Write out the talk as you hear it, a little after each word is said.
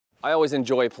I always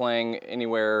enjoy playing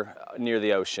anywhere near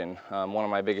the ocean. One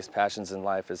of my biggest passions in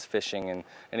life is fishing, and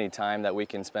any time that we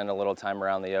can spend a little time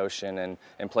around the ocean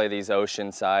and play these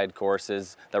oceanside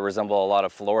courses that resemble a lot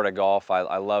of Florida golf,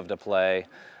 I love to play.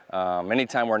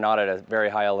 Anytime we're not at a very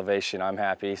high elevation, I'm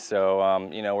happy. So,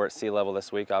 you know, we're at sea level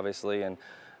this week, obviously, and,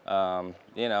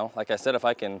 you know, like I said, if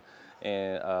I can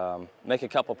make a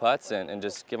couple putts and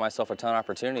just give myself a ton of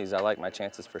opportunities, I like my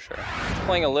chances for sure.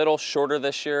 Playing a little shorter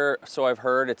this year, so I've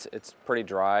heard. It's pretty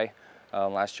dry.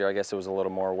 Last year I guess it was a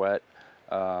little more wet,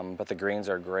 but the greens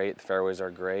are great, the fairways are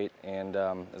great, and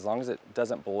as long as it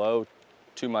doesn't blow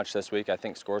too much this week, I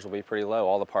think scores will be pretty low.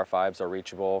 All the par fives are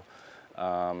reachable,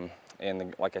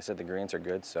 and like I said, the greens are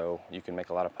good, so you can make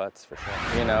a lot of putts for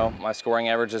sure. You know, my scoring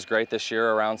average is great this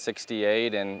year, around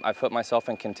 68, and I've put myself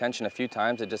in contention a few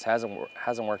times. It just hasn't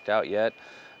worked out yet,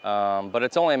 but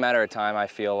it's only a matter of time. I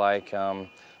feel like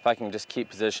if I can just keep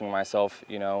positioning myself,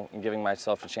 you know, and giving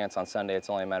myself a chance on Sunday, it's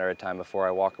only a matter of time before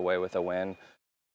I walk away with a win.